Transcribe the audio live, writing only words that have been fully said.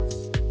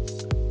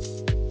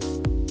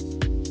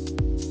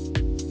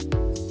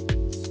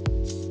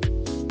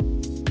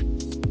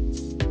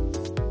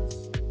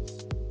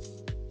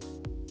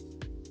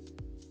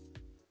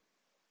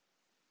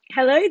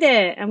Hello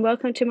there, and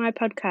welcome to my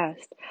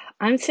podcast.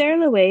 I'm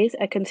Sarah Louise,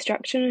 a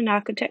construction and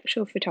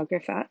architectural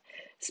photographer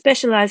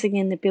specializing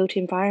in the built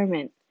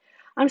environment.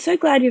 I'm so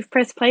glad you've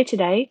pressed play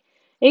today.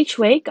 Each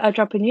week, I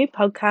drop a new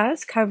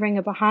podcast covering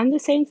a behind the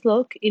scenes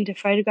look into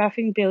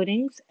photographing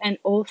buildings and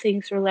all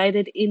things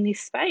related in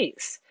this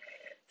space.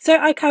 So,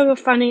 I cover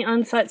funny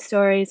on site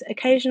stories,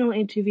 occasional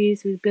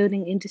interviews with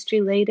building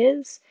industry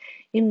leaders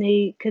in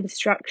the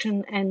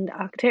construction and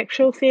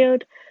architectural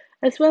field,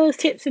 as well as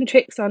tips and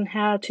tricks on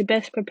how to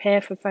best prepare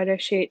for photo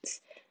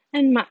shoots,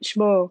 and much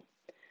more.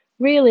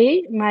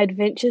 Really, my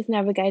adventures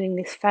navigating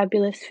this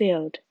fabulous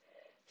field.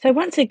 So,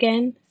 once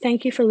again,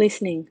 thank you for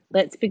listening.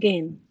 Let's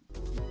begin.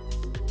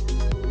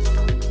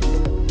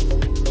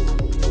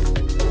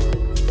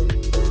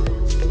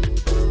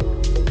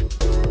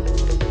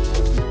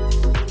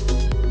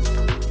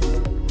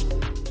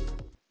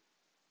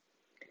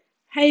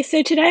 Hey,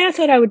 so today I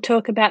thought I would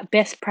talk about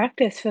best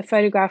practice for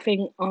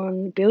photographing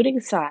on building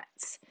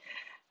sites.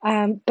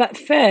 But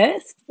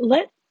first,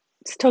 let's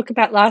talk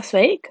about last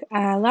week.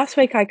 Last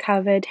week I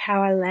covered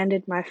how I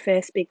landed my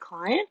first big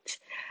client.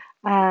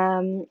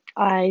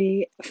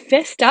 I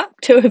fessed up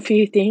to a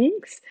few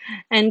things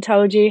and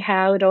told you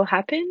how it all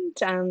happened,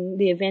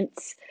 the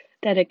events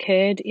that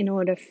occurred in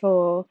order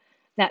for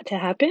that to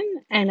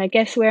happen, and I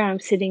guess where I'm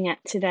sitting at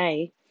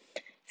today.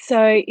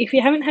 So if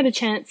you haven't had a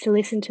chance to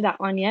listen to that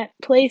one yet,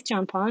 please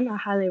jump on. I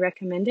highly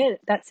recommend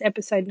it. That's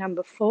episode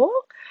number 4.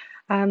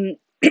 Um,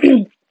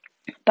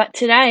 but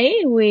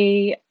today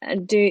we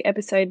do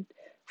episode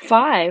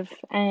 5,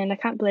 and I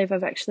can't believe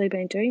I've actually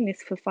been doing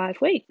this for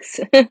 5 weeks.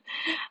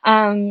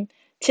 um,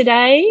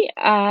 today,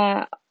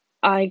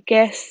 I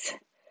guess,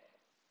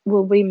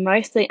 will be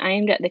mostly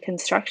aimed at the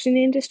construction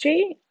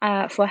industry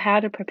for how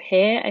to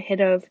prepare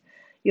ahead of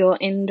your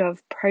end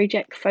of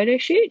project photo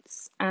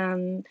shoots.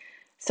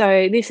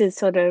 So this is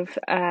sort of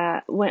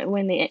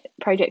when the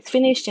project's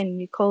finished and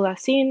you call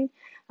us in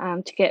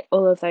to get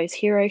all of those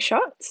hero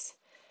shots.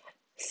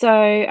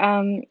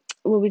 So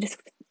we'll be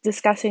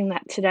discussing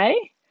that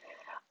today.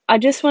 I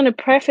just want to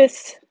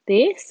preface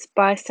this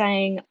by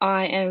saying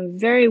I am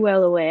very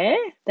well aware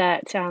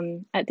that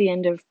at the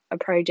end of a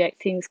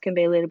project things can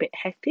be a little bit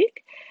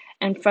hectic,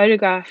 and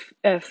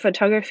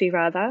photography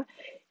rather,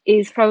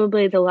 is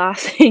probably the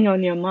last thing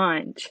on your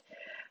mind.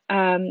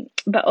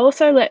 But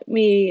also let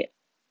me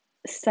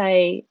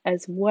say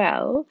as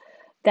well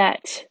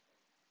that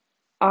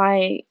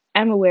I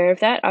am aware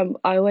of that.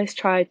 I always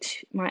try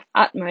my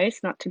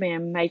utmost not to be a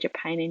major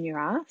pain in your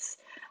ass.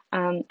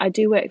 I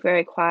do work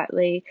very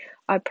quietly.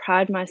 I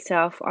pride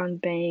myself on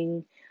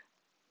being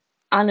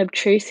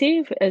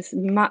unobtrusive as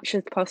much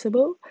as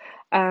possible.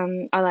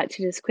 I like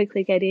to just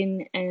quickly get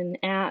in and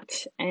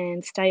out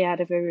and stay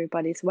out of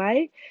everybody's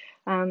way.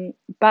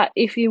 But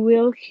if you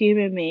will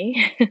humour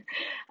me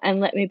and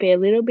let me be a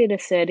little bit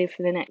assertive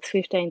for the next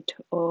 15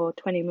 or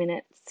 20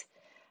 minutes,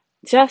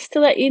 just to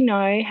let you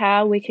know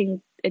how we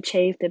can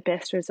achieve the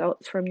best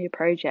results from your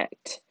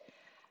project.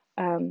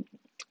 Um,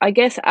 I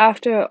guess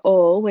after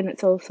all, when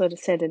it's all sort of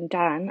said and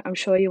done, I'm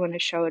sure you want to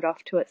show it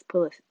off to its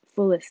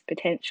fullest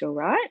potential,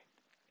 right?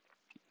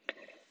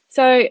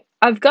 So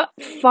I've got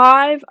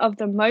 5 of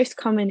the most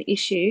common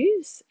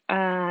issues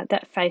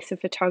that face a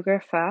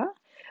photographer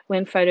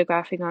when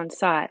photographing on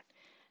site.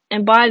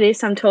 And by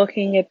this, I'm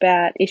talking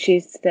about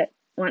issues that,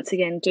 once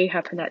again, do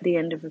happen at the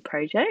end of a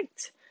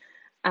project.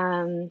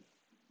 Um,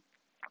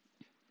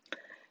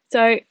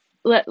 so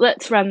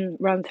let's run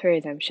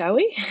through them, shall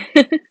we?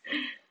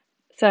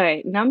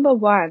 So number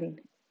 1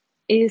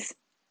 is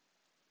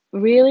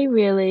really,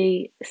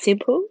 really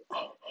simple,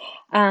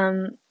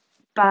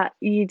 but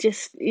you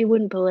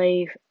wouldn't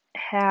believe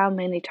how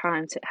many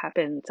times it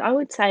happens. I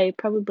would say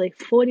probably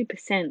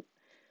 40%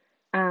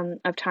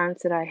 of times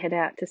that I head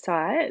out to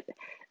site,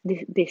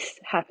 this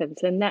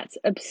happens, and that's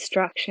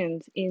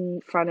obstructions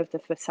in front of the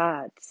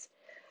facades.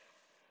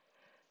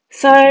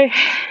 So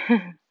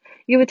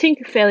you would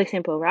think fairly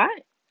simple,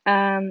 right?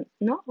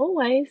 Not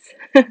always.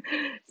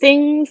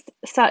 Things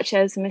such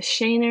as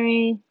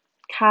machinery,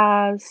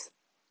 cars,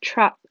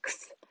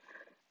 trucks,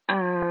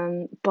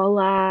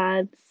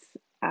 bollards,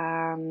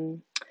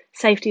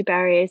 safety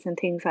barriers, and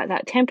things like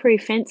that. Temporary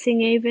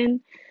fencing,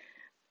 even.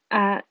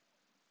 Uh,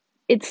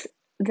 it's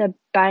the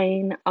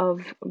bane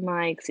of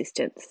my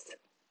existence.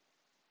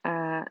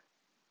 Uh,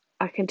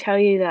 I can tell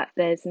you that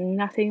there's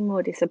nothing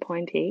more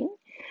disappointing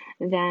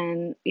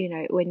than,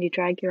 when you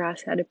drag your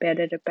ass out of bed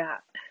at about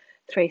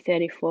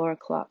 3:30, 4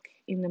 o'clock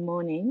in the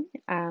morning,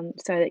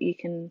 so that you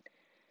can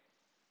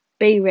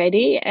be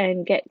ready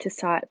and get to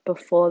site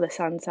before the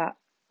sun's up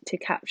to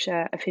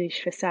capture a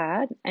finished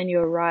facade, and you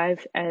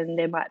arrive and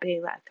there might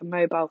be like a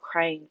mobile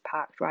crane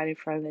parked right in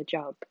front of the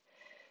job.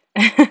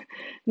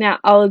 Now,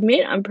 I'll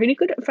admit I'm pretty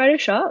good at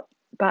Photoshop,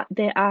 but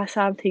there are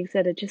some things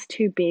that are just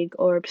too big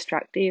or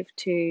obstructive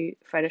to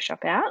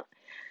Photoshop out,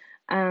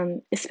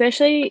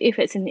 especially if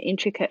it's an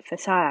intricate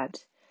facade.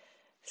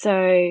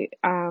 So,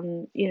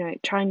 trying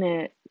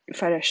to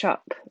Photoshop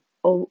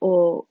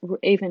or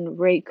even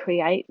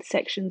recreate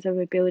sections of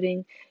a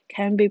building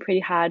can be pretty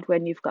hard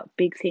when you've got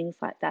big things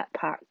like that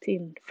parked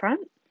in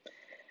front.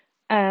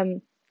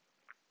 And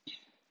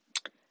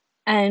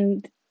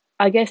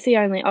I guess the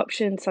only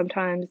option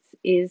sometimes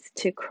is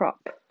to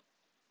crop,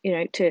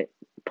 to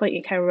point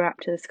your camera up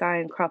to the sky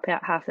and crop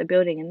out half the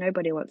building, and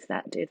nobody wants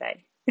that, do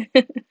they?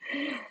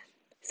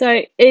 So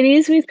it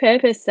is with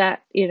purpose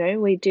that,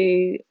 we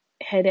do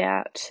head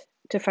out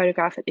to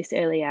photograph at this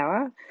early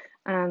hour.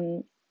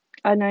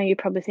 I know you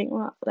probably think,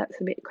 well,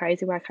 that's a bit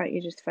crazy. Why can't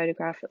you just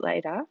photograph it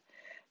later?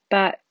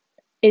 But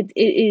it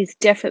is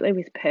definitely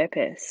with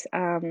purpose.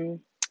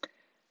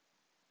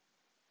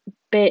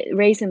 But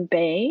reason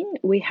being,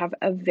 we have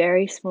a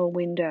very small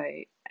window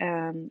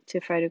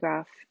to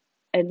photograph,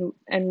 and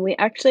we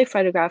actually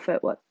photograph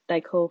at what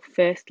they call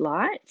first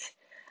light.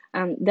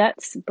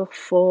 That's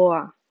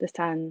before the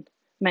sun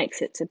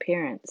makes its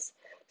appearance,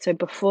 so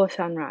before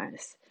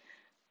sunrise,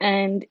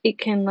 and it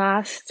can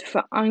last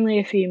for only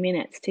a few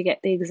minutes to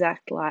get the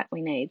exact light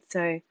we need.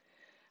 So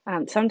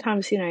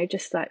sometimes,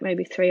 just like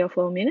maybe 3 or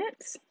 4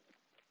 minutes.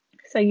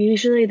 So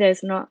usually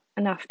there's not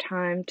enough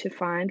time to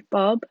find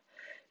Bob,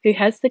 who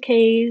has the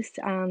keys,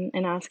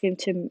 and ask him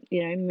to,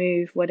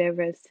 move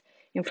whatever's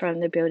in front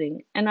of the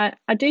building. And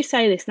I do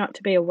say this not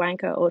to be a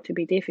wanker or to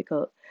be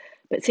difficult,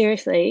 but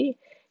seriously,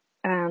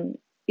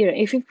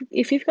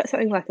 if you've got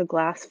something like a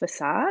glass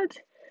facade,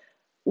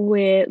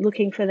 we're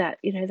looking for that,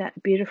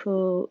 that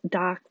beautiful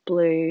dark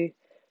blue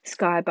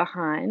sky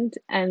behind,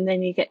 and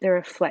then you get the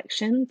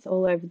reflections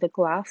all over the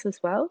glass as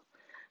well.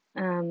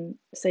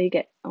 So you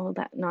get all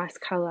that nice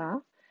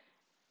color.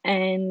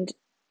 And,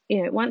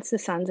 once the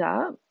sun's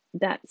up,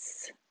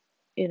 that's,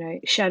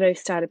 shadows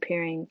start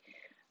appearing.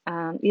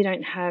 You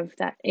don't have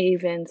that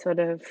even sort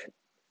of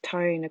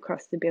tone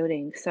across the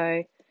building.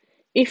 So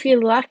if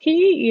you're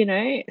lucky,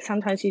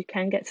 sometimes you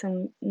can get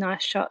some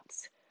nice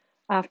shots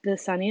after the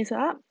sun is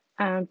up.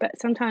 But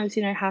sometimes,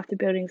 half the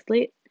building's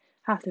lit,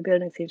 half the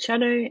building's in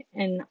shadow,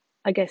 and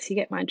I guess you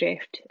get my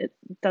drift. It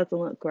doesn't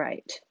look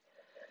great.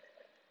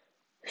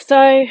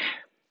 So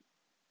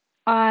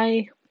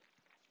I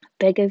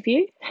beg of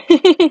you,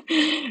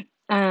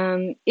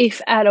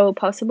 if at all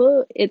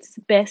possible, it's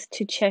best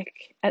to check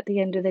at the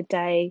end of the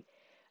day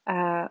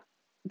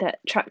that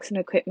trucks and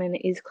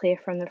equipment is clear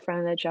from the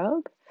front of the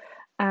job.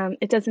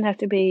 It doesn't have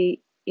to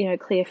be,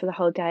 clear for the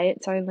whole day.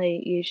 It's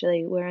only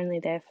usually we're only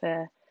there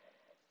for,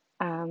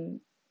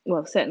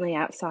 well, certainly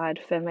outside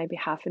for maybe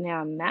half an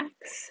hour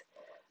max.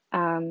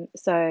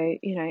 So,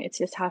 it's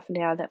just half an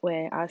hour that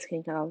we're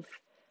asking of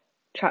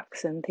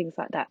trucks and things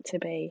like that to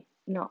be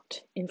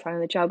not in front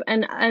of the job,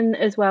 and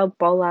as well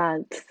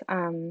bollards.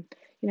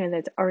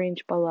 Those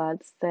orange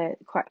bollards that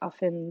quite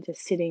often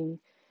just sitting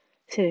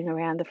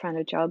around the front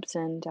of jobs,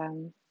 and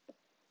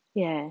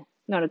yeah,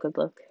 not a good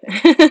look.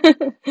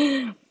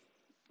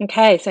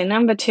 Okay, so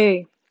number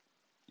 2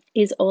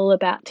 is all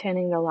about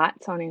turning the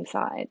lights on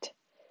inside.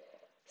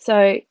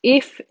 So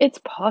if it's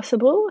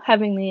possible,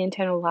 having the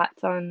internal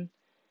lights on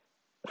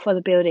for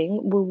the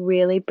building will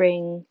really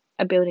bring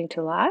a building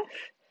to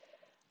life.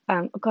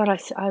 God,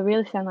 I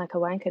really sound like a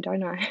wanker,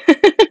 don't I?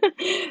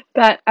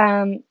 But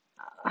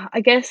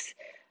I guess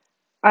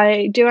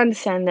I do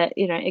understand that,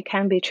 it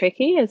can be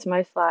tricky as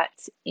most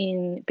lights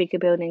in bigger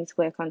buildings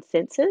work on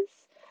sensors.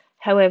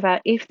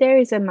 However, if there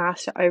is a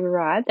master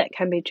override that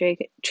can be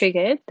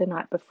triggered the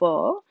night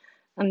before,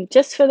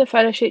 just for the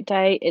photo shoot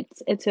day,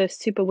 it's a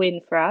super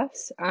win for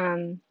us.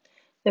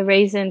 The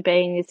reason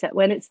being is that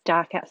when it's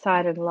dark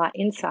outside and light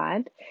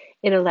inside,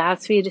 it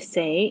allows for you to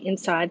see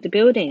inside the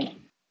building.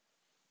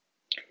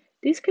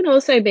 This can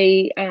also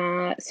be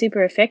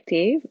super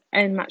effective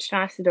and much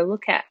nicer to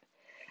look at.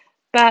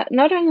 But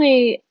not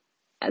only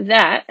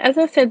that, as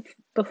I said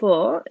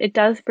before, it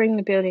does bring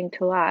the building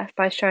to life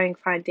by showing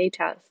fine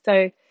details.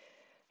 So,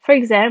 for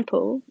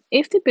example,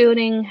 if the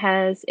building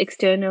has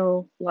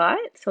external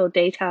lights or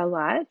detail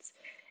lights,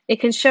 it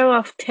can show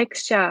off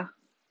texture,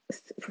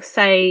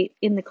 say,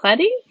 in the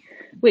cladding,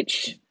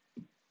 which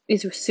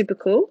is super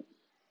cool.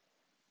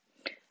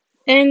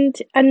 And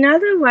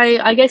another way,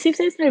 I guess if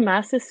there's no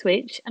master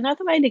switch,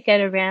 another way to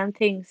get around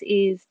things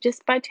is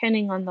just by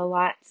turning on the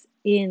lights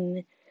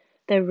in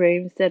the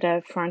rooms that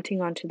are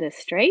fronting onto the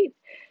street.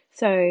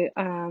 So,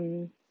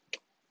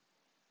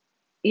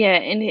 yeah,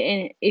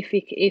 and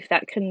if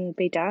that can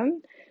be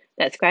done,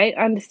 that's great.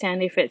 I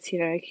understand if it's,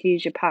 a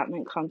huge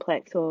apartment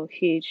complex or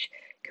huge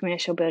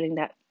commercial building,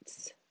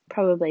 that's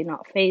probably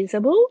not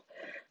feasible.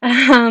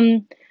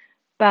 Um,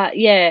 but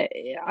yeah,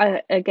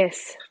 I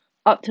guess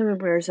optimum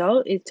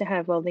result is to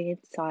have all the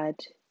inside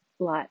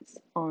lights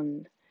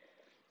on.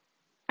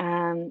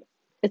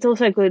 It's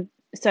also good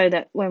so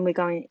that when we're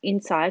going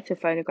inside to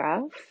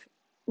photograph,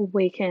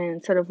 we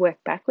can sort of work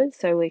backwards,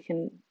 so we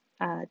can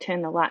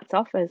turn the lights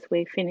off as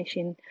we finish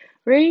in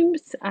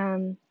rooms,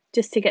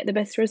 just to get the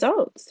best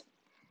results.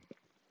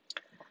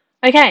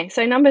 Okay,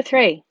 so number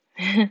 3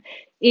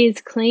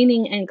 is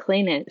cleaning and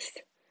cleaners.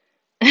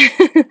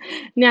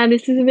 Now,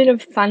 this is a bit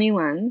of a funny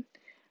one,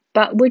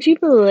 but would you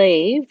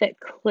believe that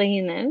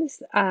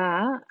cleaners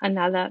are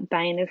another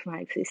bane of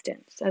my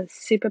existence? A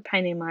super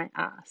pain in my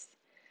ass.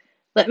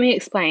 Let me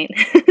explain.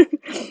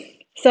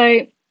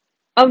 So,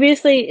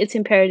 obviously it's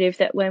imperative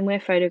that when we're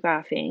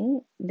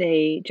photographing,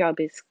 the job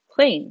is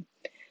clean.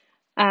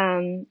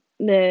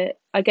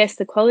 I guess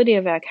the quality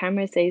of our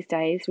cameras these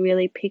days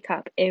really pick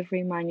up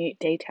every minute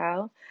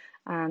detail.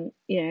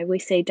 We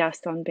see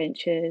dust on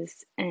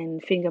benches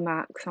and finger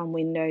marks on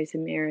windows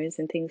and mirrors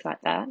and things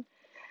like that.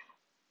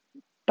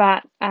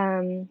 But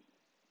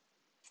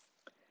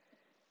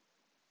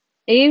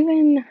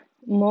even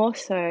more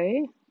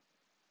so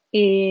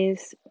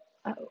is,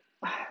 uh,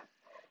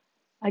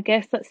 I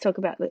guess let's talk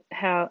about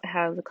how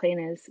the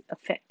cleaners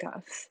affect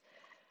us.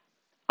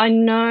 I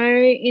know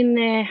in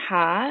their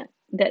heart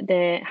that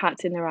their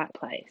heart's in the right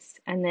place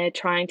and they're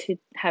trying to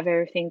have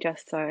everything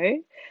just so,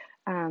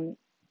 um,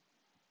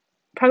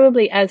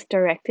 probably as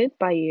directed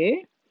by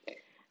you.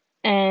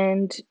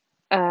 And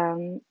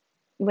um,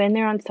 when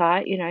they're on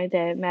site,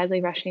 they're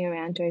madly rushing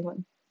around doing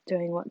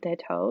what they're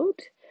told.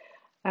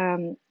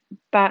 Um,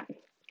 but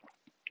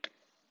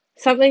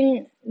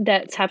something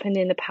that's happened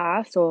in the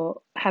past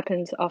or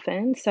happens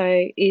often,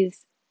 so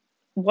is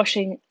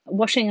washing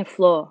a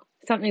floor.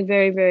 Something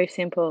very, very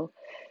simple.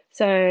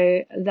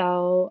 So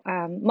they'll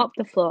mop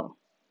the floor,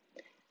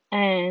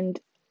 and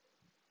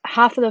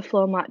half of the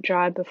floor might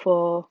dry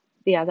before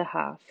the other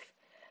half,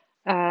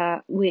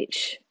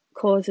 which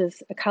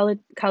causes a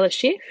color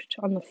shift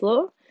on the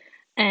floor,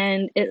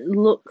 and it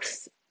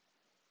looks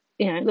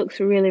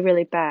really,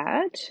 really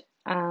bad.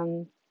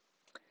 Um,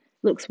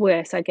 Looks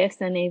worse, I guess,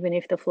 than even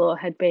if the floor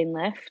had been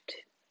left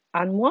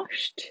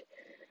unwashed.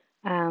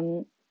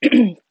 Um,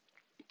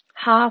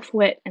 Half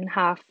wet and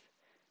half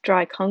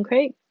dry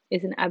concrete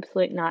is an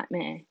absolute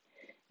nightmare.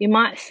 You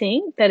might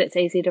think that it's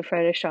easy to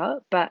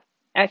Photoshop, but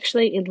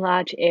actually, in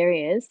large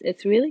areas,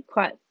 it's really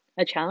quite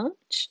a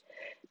challenge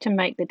to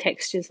make the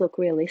textures look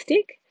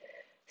realistic.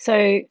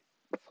 So,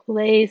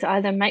 please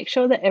either make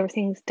sure that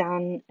everything's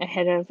done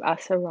ahead of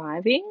us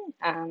arriving,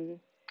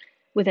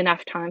 with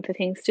enough time for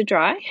things to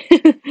dry.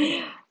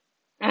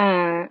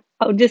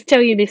 I'll just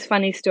tell you this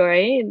funny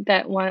story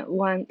that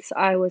once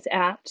I was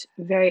out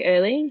very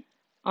early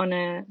on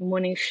a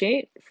morning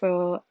shoot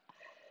for,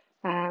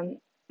 um,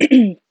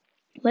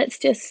 let's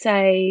just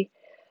say,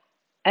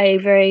 a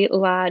very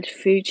large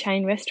food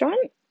chain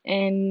restaurant,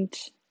 and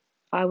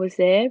I was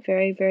there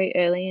very, very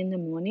early in the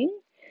morning.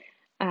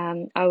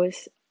 I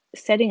was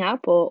setting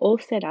up or all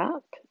set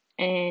up,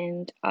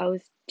 and I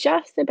was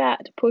just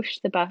about to push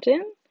the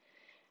button,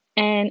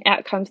 and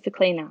out comes the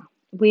cleaner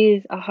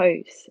with a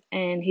hose,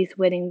 and he's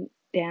wetting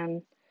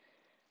down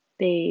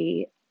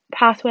the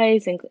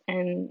pathways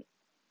and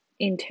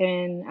in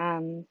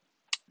turn,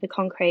 the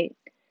concrete,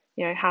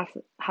 half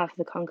of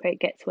the concrete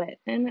gets wet,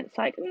 and it's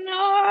like, no.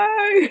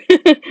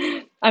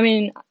 I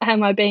mean,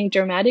 am I being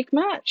dramatic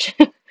much?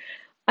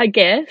 I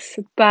guess,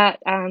 but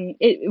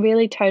it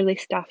really totally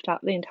stuffed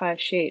up the entire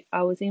shoot.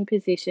 I was in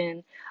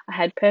position, I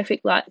had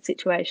perfect light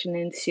situation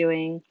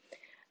ensuing,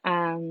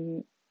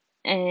 um,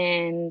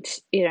 and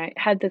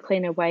had the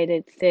cleaner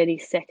waited 30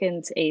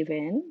 seconds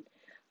even,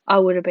 I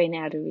would have been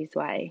out of his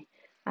way.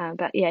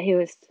 But yeah, he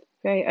was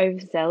very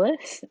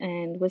overzealous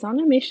and was on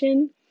a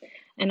mission.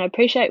 And I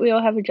appreciate we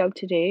all have a job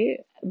to do,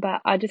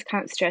 but I just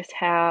can't stress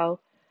how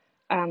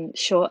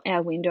short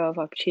our window of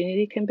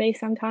opportunity can be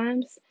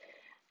sometimes.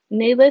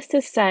 Needless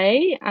to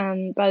say,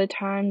 by the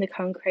time the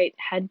concrete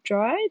had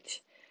dried,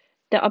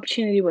 the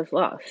opportunity was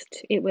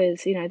lost. It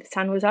was, the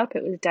sun was up,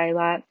 it was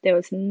daylight, there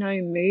was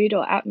no mood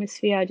or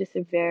atmosphere, just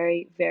a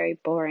very, very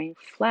boring,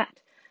 flat,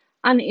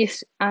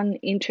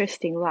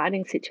 uninteresting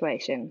lighting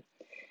situation.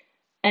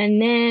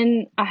 And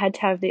then I had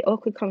to have the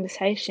awkward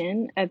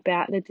conversation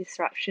about the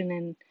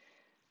disruption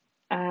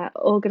and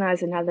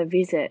organise another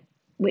visit,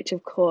 which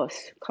of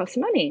course costs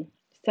money.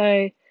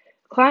 So,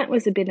 client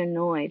was a bit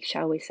annoyed,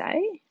 shall we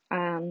say.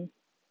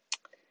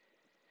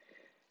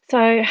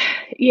 So,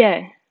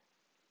 yeah,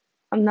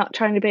 I'm not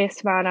trying to be a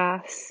smart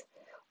ass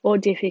or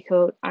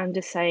difficult. I'm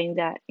just saying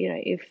that,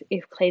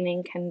 if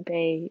cleaning can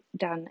be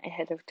done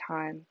ahead of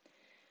time,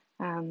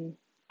 um,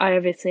 I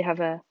obviously have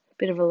a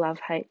bit of a love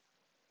hate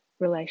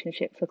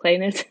relationship for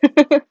cleaners.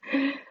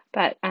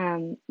 But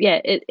yeah,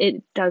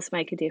 it does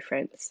make a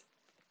difference.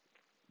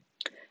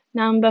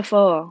 Number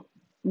 4,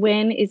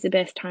 when is the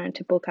best time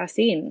to book us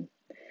in?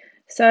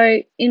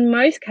 So, in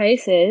most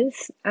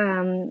cases,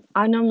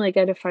 I normally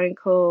get a phone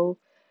call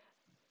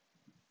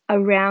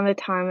around the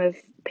time of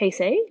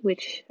PC,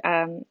 which,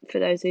 for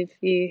those of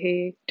you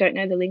who don't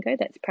know the lingo,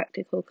 that's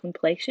practical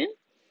completion,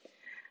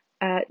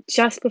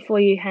 just before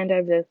you hand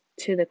over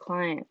to the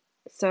client.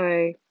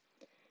 So,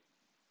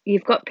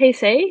 you've got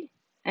PC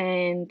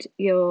and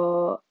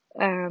you're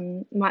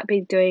might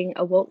be doing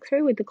a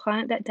walkthrough with the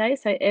client that day,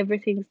 so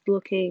everything's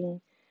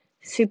looking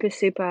super,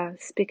 super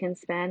spick and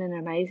span and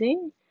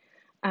amazing.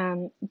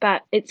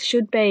 But it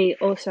should be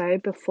also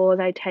before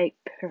they take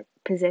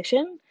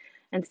possession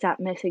and start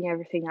messing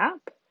everything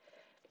up.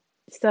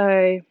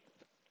 So,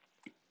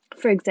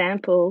 for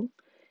example,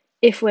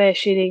 if we're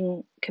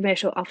shooting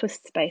commercial office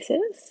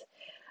spaces,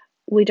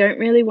 we don't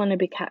really want to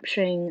be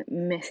capturing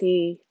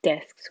messy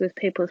desks with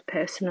people's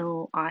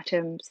personal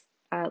items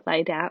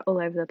laid out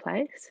all over the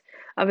place.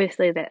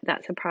 Obviously,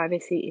 that's a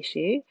privacy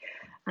issue,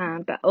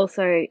 but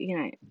also,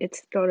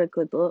 it's not a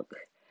good look.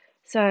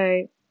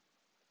 So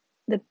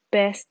the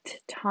best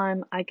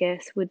time, I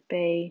guess, would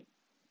be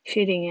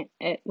shooting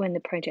it when the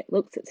project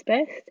looks its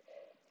best.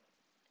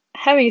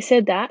 Having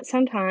said that,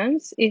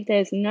 sometimes if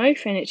there's no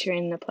furniture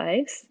in the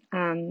place,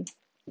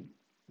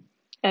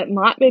 it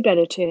might be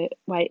better to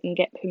wait and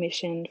get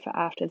permission for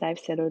after they've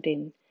settled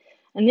in.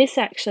 And this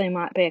actually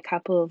might be a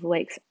couple of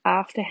weeks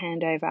after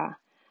handover,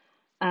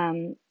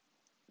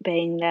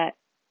 being that,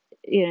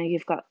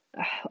 you've got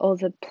all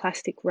the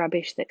plastic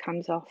rubbish that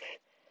comes off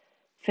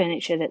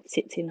furniture that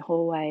sits in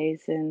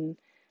hallways, and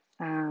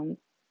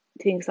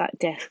things like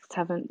desks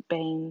haven't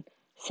been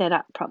set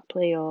up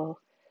properly, or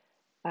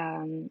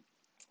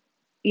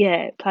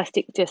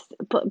plastic, just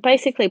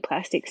basically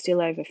plastic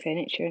still over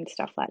furniture and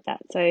stuff like that.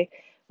 So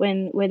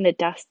when the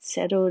dust's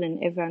settled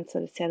and everyone's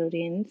sort of settled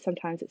in,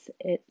 sometimes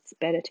it's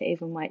better to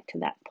even wait to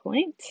that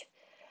point.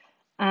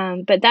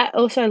 But that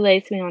also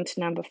leads me on to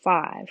number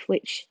 5,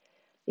 which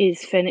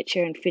is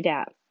furniture and fit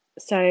out.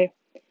 So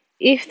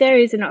if there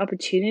is an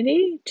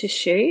opportunity to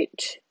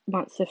shoot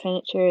once the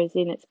furniture is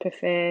in its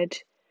preferred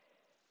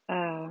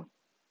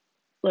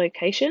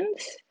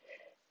locations,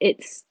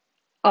 it's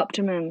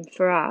optimum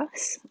for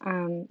us.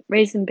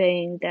 Reason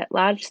being that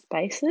large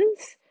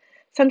spaces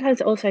sometimes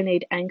also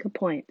need anchor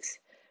points.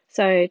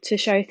 So to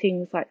show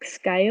things like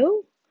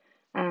scale,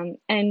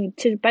 and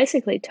to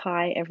basically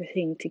tie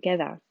everything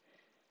together.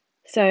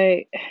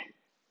 So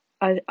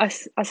I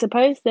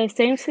suppose there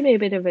seems to be a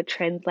bit of a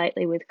trend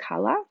lately with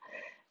colour,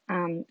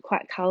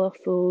 quite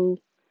colourful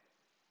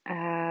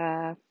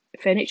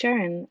furniture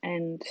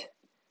and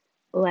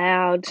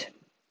loud,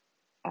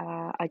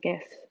 I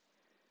guess,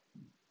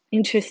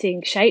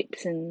 interesting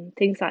shapes and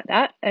things like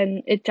that.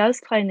 And it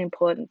does play an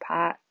important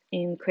part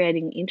in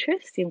creating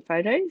interest in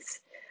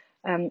photos.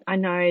 I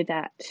know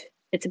that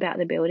it's about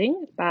the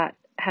building, but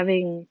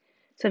having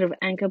sort of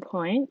anchor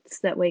points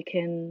that we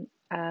can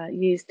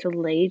use to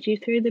lead you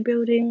through the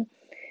building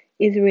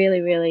is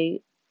really,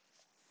 really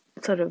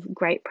sort of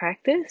great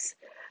practice.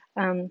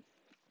 When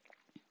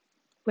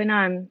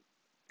I'm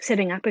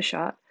setting up a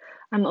shot,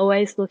 I'm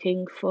always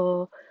looking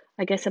for,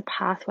 I guess, a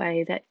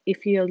pathway that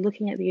if you're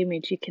looking at the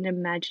image, you can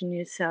imagine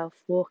yourself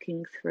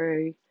walking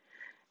through.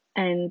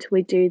 And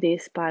we do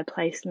this by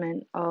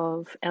placement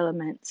of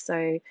elements.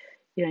 So,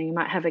 you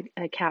might have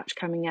a couch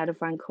coming out of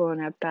one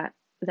corner, but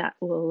that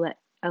will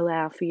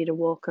allow for you to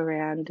walk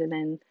around and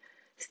then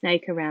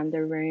snake around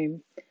the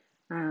room.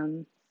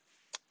 And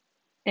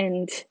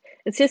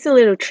it's just a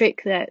little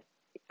trick that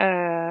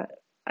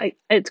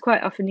it's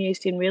quite often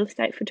used in real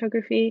estate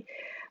photography.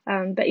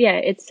 But yeah,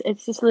 it's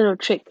just a little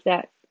trick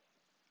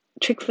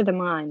for the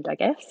mind, I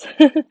guess.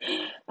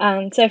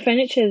 So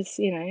furniture's,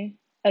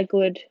 a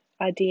good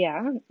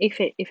idea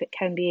if it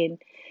can be in.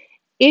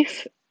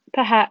 If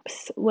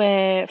perhaps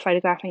we're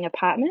photographing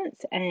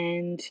apartments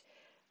and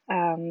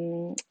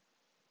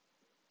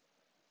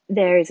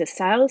there is a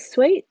sales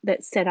suite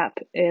that's set up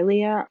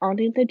earlier on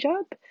in the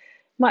job,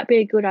 might be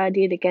a good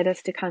idea to get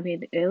us to come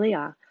in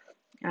earlier,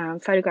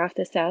 photograph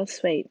the sales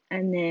suite,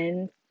 and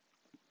then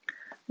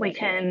we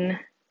can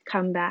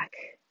come back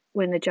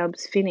when the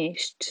job's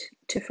finished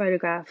to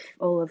photograph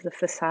all of the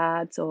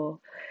facades or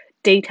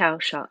detail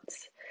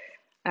shots.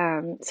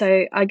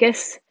 So I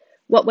guess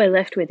what we're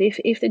left with,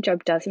 if the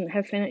job doesn't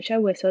have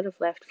furniture, we're sort of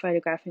left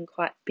photographing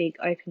quite big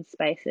open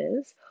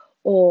spaces,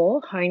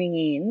 or honing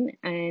in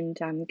and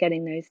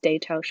getting those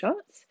detail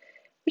shots,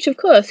 which of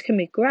course can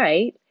be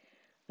great.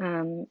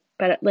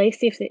 But at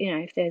least if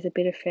there's a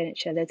bit of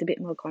furniture, there's a bit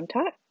more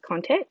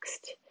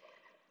context.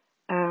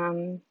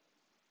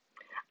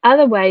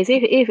 Other ways,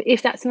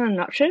 if that's not an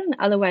option,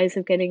 other ways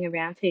of getting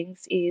around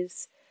things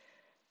is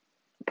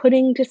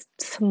putting just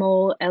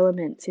small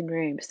elements in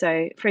rooms.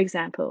 So, for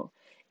example,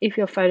 if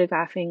you're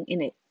photographing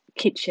in a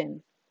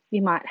kitchen,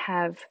 you might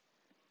have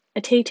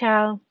a tea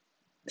towel,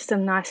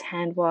 some nice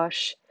hand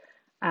wash,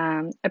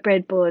 a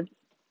breadboard,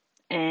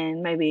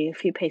 and maybe a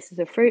few pieces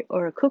of fruit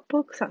or a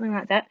cookbook, something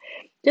like that.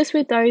 Just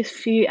with those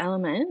few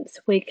elements,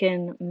 we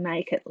can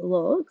make it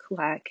look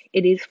like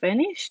it is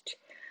furnished,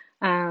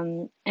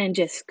 and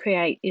just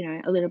create,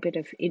 a little bit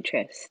of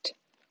interest.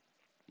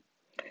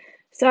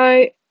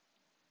 So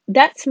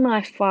that's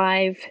my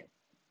 5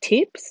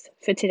 tips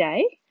for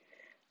today.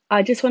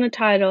 I just want to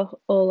tie it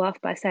all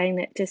off by saying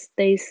that just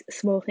these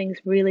small things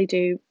really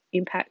do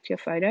impact your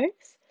photos.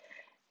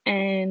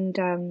 And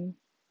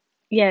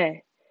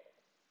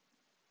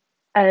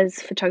as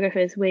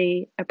photographers,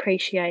 we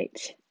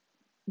appreciate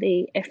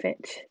the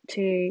effort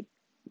to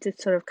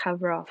sort of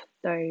cover off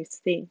those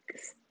things.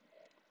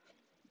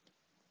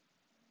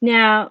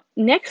 Now,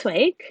 next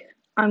week,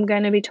 I'm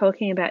going to be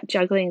talking about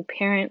juggling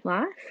parent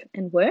life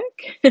and work.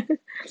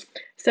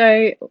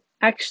 So,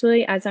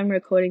 actually, as I'm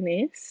recording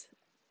this,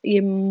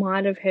 you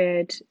might have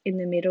heard in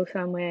the middle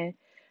somewhere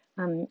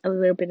a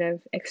little bit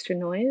of extra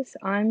noise.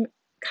 I'm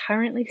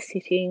currently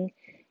sitting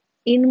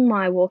in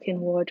my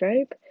walk-in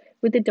wardrobe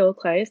with the door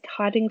closed,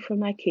 hiding from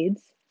my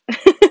kids.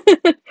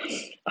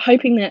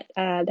 hoping that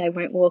they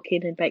won't walk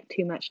in and make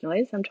too much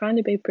noise. I'm trying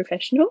to be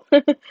professional,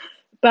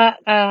 but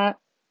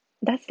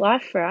that's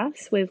life for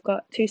us. We've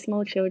got two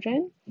small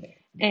children,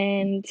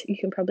 and you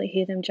can probably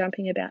hear them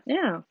jumping about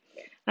now.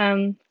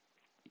 Um,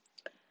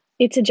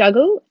 it's a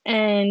juggle,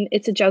 and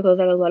it's a juggle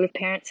that a lot of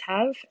parents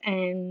have.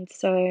 And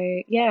so,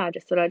 yeah, I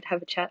just thought I'd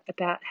have a chat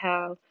about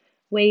how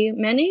we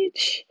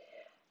manage.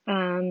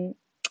 Um,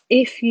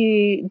 if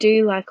you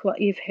do like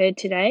what you've heard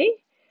today,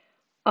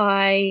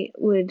 I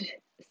would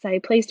say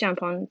please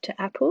jump on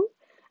to Apple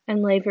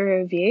and leave a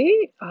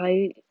review.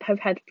 I have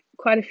had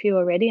quite a few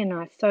already, and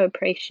I so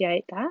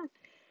appreciate that.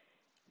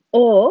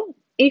 Or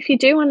if you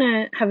do want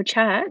to have a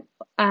chat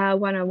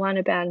one-on-one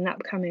about an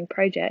upcoming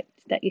project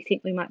that you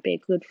think we might be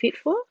a good fit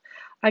for,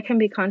 I can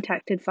be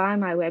contacted via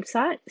my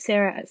website,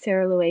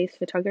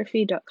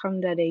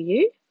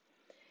 sarah@sarahlouisephotography.com.au.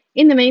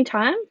 In the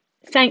meantime,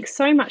 thanks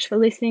so much for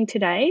listening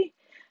today.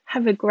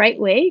 Have a great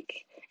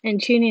week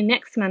and tune in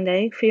next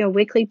Monday for your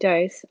weekly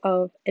dose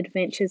of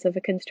Adventures of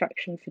a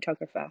Construction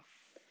Photographer.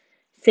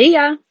 See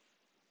ya!